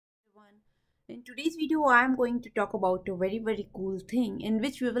In today's video, I am going to talk about a very cool thing in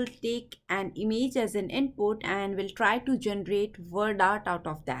which we will take an image as an input and will try to generate word art out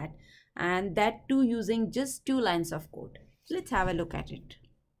of that, and that too using just 2 lines of code. Let's have a look at it.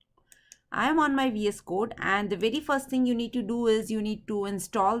 I am on my VS Code, and the very first thing you need to do is you need to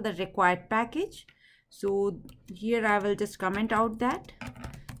install the required package. So here I will just comment out that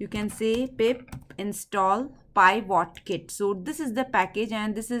you can say pip install PyWattKit. So this is the package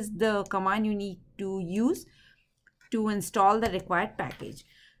and this is the command you need to use to install the required package.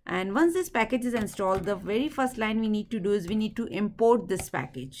 And once this package is installed, the very first line we need to do is we need to import this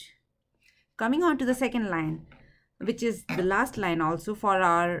package. Coming on to the second line, which is the last line also for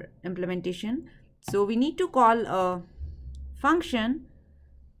our implementation. So we need to call a function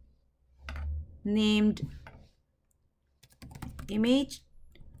named image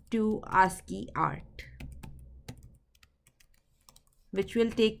to ASCII art, which will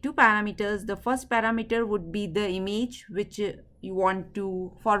take 2 parameters. The first parameter would be the image which you want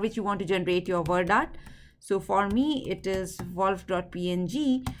to generate your word art. So for me it is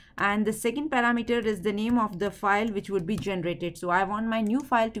wolf.png, and the second parameter is the name of the file which would be generated. So I want my new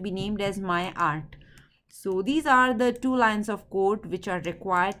file to be named as my art. So these are the 2 lines of code which are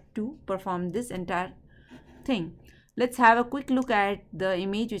required to perform this entire thing. Let's have a quick look at the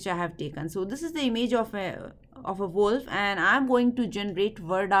image which I have taken. So this is the image of a wolf, and I'm going to generate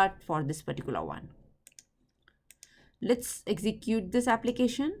word art for this particular one. Let's execute this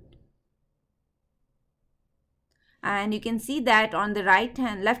application. And you can see that on the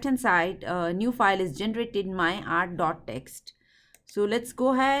left hand side, a new file is generated, myart.txt. So let's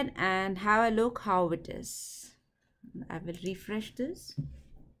go ahead and have a look how it is. I will refresh this.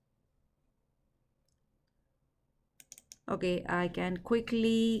 Okay, I can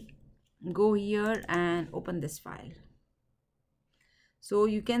quickly go here and open this file. So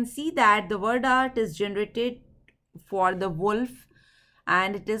you can see that the word art is generated for the wolf,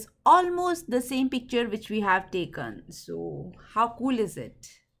 and it is almost the same picture which we have taken. So how cool is it?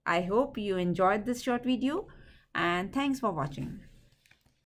 I hope you enjoyed this short video, and thanks for watching.